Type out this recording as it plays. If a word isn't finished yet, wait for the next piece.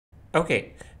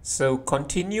Okay, so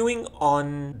continuing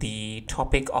on the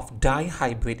topic of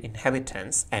dihybrid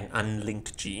inheritance and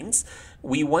unlinked genes,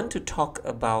 we want to talk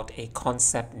about a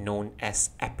concept known as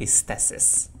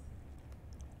epistasis.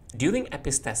 During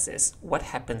epistasis, what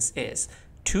happens is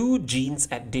two genes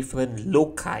at different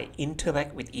loci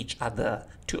interact with each other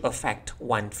to affect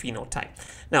one phenotype.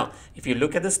 Now, if you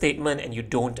look at the statement and you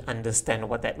don't understand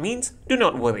what that means, do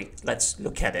not worry. Let's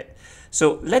look at it.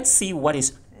 So let's see what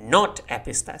is not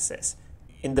epistasis.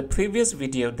 In the previous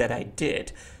video that I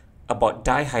did about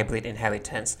dihybrid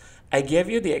inheritance, I gave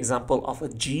you the example of a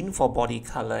gene for body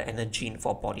color and a gene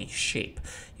for body shape.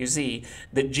 You see,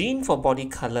 the gene for body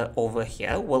color over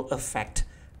here will affect,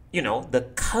 the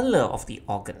color of the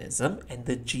organism, and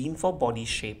the gene for body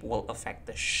shape will affect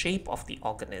the shape of the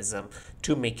organism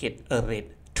to make it a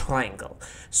red triangle.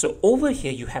 So over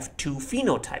here you have two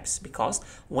phenotypes because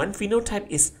one phenotype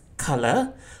is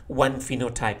color, one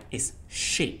phenotype is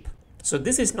shape. So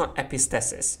this is not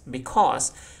epistasis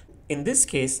because in this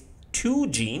case, two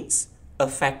genes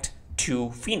affect two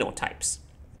phenotypes.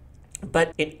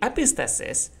 But in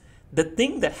epistasis, the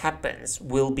thing that happens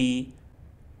will be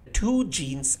two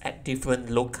genes at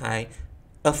different loci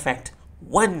affect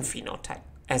one phenotype.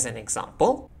 As an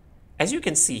example, as you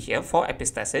can see here for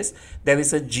epistasis, there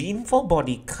is a gene for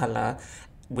body color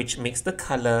which makes the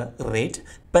color red,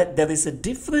 but there is a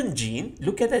different gene.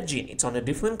 Look at that gene. It's on a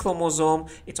different chromosome,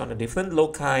 it's on a different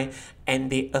loci, and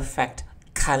they affect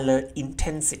color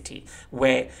intensity,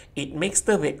 where it makes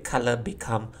the red color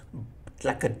become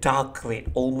like a dark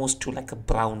red, almost to like a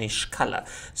brownish color.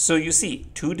 So you see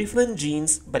two different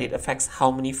genes, but it affects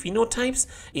how many phenotypes?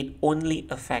 It only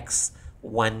affects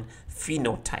one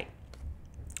phenotype.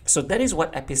 So that is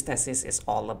what epistasis is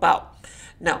all about.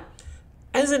 Now,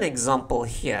 as an example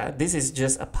here, this is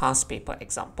just a past paper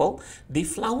example. The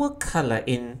flower color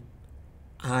in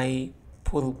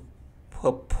purpurea,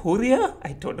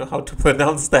 I don't know how to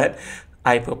pronounce that.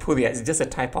 Purpurea is just a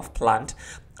type of plant,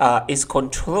 is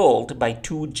controlled by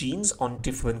two genes on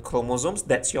different chromosomes.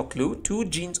 That's your clue. Two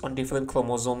genes on different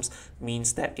chromosomes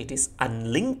means that it is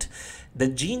unlinked. The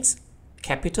genes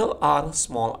capital R,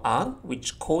 small r,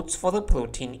 which codes for the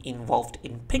protein involved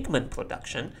in pigment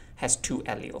production, has two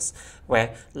alleles,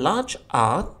 where large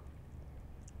R,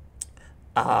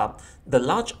 the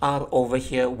large R over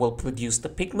here will produce the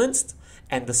pigments,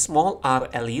 and the small r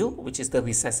allele, which is the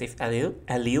recessive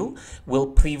allele, will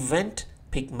prevent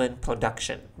pigment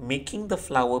production, making the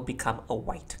flower become a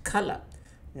white color.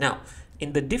 Now,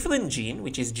 in the different gene,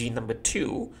 which is gene number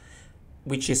 2,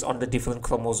 which is on the different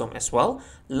chromosome as well,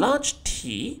 large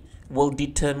T will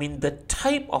determine the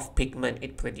type of pigment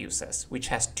it produces, which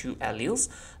has two alleles.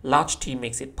 Large T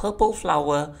makes it purple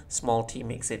flower, small t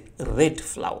makes it red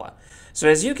flower. So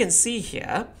as you can see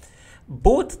here,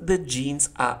 both the genes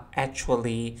are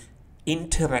actually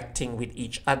interacting with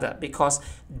each other because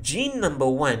gene number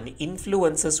 1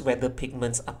 influences whether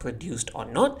pigments are produced or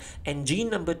not, and gene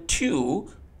number 2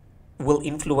 will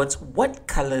influence what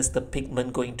color is the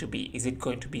pigment going to be. Is it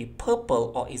going to be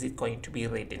purple or is it going to be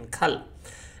red in color?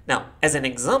 Now, as an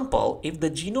example, if the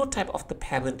genotype of the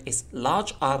parent is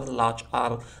large R,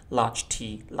 large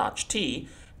T,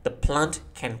 the plant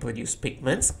can produce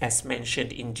pigments as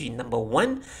mentioned in gene number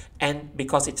 1, and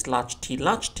because it's large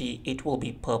T, it will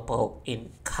be purple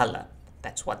in color.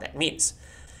 That's what that means.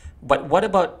 But what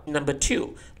about number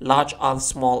 2, large R,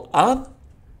 small r?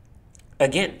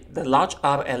 Again, the large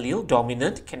R allele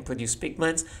dominant can produce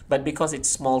pigments, but because it's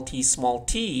small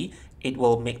t, it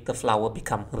will make the flower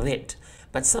become red.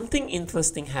 But something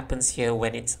interesting happens here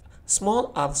when it's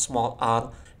small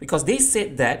r, because they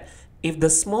said that if the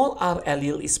small r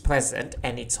allele is present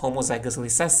and it's homozygous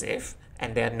recessive,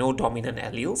 and there are no dominant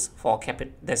alleles for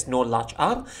there's no large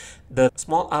R, the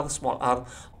small r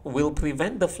will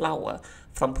prevent the flower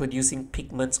from producing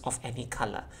pigments of any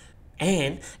color,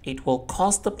 and it will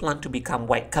cause the plant to become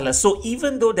white color. So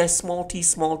even though there's small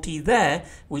t there,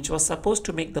 which was supposed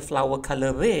to make the flower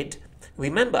color red,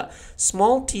 remember,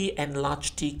 small t and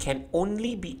large T can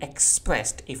only be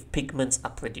expressed if pigments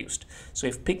are produced. So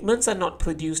if pigments are not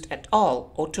produced at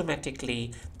all,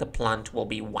 automatically the plant will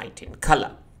be white in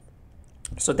color.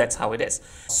 So that's how it is.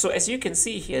 So as you can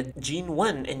see here, gene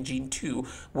 1 and gene 2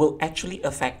 will actually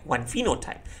affect one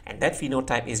phenotype, and that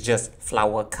phenotype is just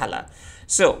flower color.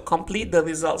 So complete the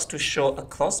results to show a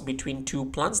cross between two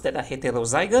plants that are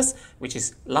heterozygous, which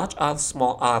is large R,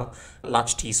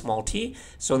 large T, small t.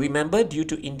 So remember, due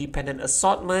to independent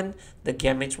assortment, the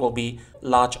gametes will be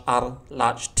large R,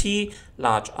 large T,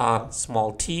 large R,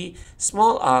 small t,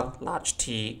 small r, large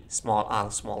T, small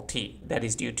r, small t. That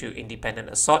is due to independent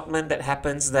assortment that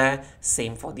happens there.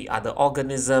 Same for the other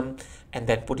organism. And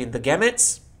then put in the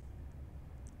gametes.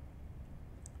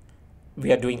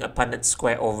 we are doing a Punnett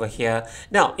square over here.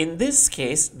 Now, in this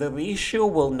case, the ratio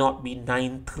will not be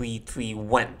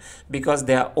 9:3:3:1 because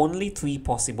there are only 3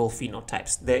 possible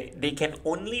phenotypes. They can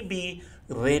only be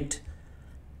red,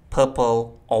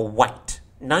 purple, or white.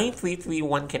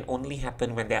 9:3:3:1 can only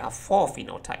happen when there are 4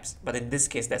 phenotypes, but in this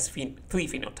case, there's 3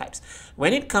 phenotypes.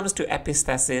 When it comes to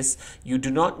epistasis, you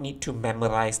do not need to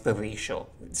memorize the ratio.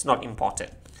 It's not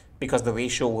important, because the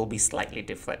ratio will be slightly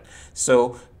different.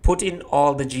 So put in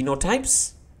all the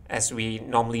genotypes as we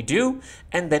normally do,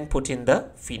 and then put in the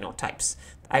phenotypes.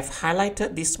 I've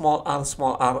highlighted the small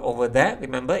r over there.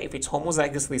 Remember, if it's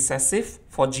homozygous recessive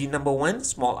for gene number 1,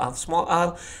 small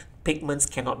r, pigments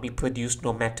cannot be produced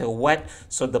no matter what,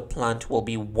 so the plant will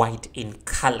be white in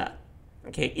color.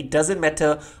 Okay, it doesn't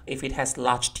matter if it has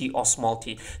large T or small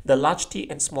t. The large T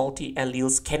and small t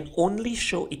alleles can only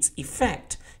show its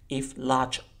effect if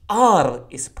large R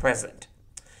is present.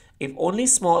 If only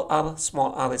small r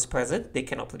is present, they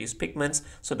cannot produce pigments,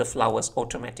 so the flower is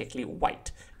automatically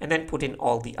white. And then put in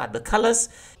all the other colors.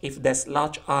 If there's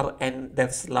large R and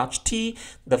there's large T,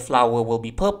 the flower will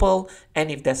be purple. And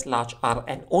if there's large R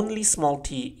and only small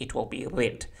t, it will be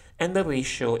red. And the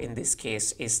ratio in this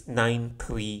case is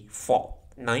 9:3:4.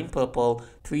 9 purple,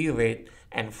 3 red,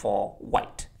 and 4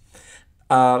 white.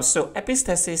 So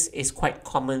epistasis is quite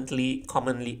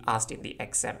commonly asked in the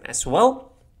exam as well.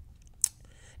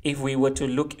 If we were to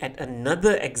look at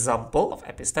another example of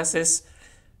epistasis,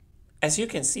 as you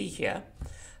can see here,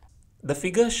 the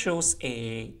figure shows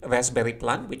a raspberry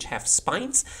plant which have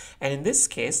spines, and in this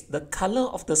case, the color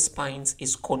of the spines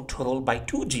is controlled by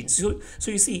 2 genes.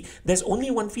 So you see, there's only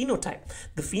one phenotype.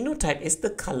 The phenotype is the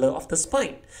color of the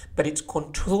spine, but it's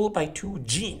controlled by 2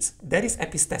 genes. That is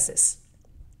epistasis.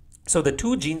 So the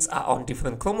 2 genes are on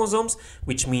different chromosomes,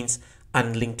 which means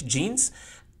unlinked genes.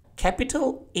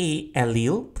 Capital A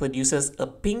allele produces a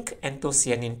pink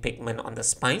anthocyanin pigment on the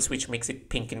spines, which makes it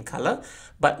pink in color,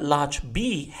 but large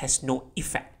B has no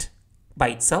effect by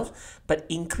itself, but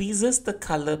increases the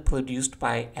color produced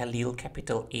by allele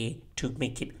capital A to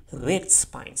make it red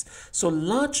spines. So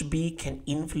large B can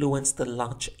influence the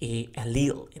large A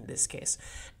allele in this case,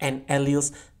 and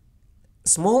alleles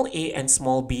small a and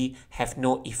small b have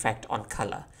no effect on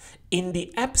color. In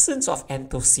the absence of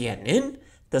anthocyanin,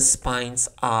 the spines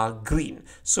are green.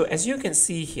 So as you can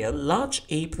see here, large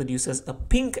A produces a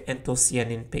pink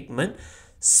anthocyanin pigment.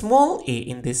 Small a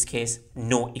in this case,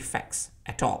 no effects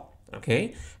at all.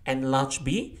 Okay, and large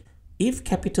B, if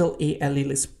capital A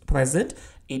allele is present,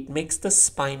 it makes the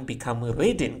spine become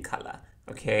red in color.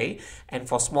 Okay, and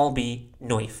for small b,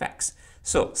 no effects.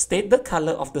 So state the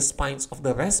color of the spines of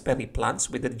the raspberry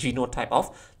plants with the genotype of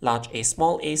large A,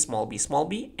 small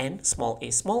b, and small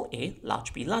a,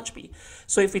 large B.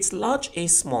 So if it's large A,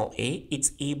 small a,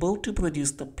 it's able to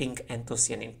produce the pink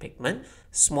anthocyanin pigment.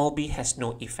 Small b has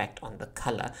no effect on the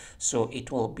color, so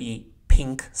it will be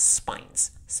pink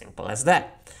spines. Simple as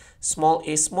that. Small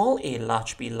a,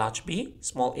 large B,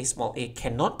 small a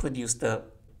cannot produce the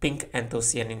pink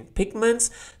anthocyanin pigments,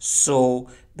 so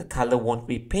the color won't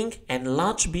be pink, and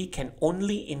large B can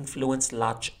only influence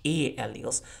large A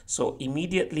alleles, so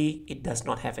immediately it does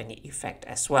not have any effect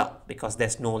as well because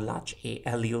there's no large A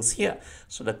alleles here,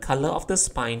 so the color of the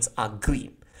spines are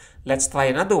green. Let's try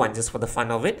another one just for the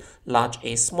fun of it. Large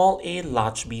A,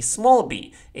 large B, small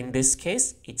b. In this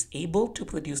case, it's able to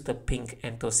produce the pink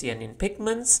anthocyanin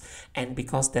pigments, and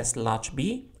because there's large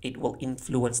B, it will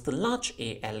influence the large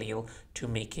A allele to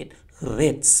make it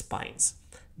red spines.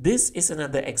 This is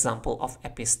another example of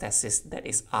epistasis that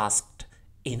is asked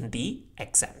in the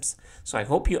exams. So I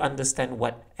hope you understand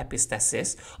what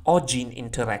epistasis or gene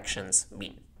interactions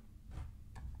mean.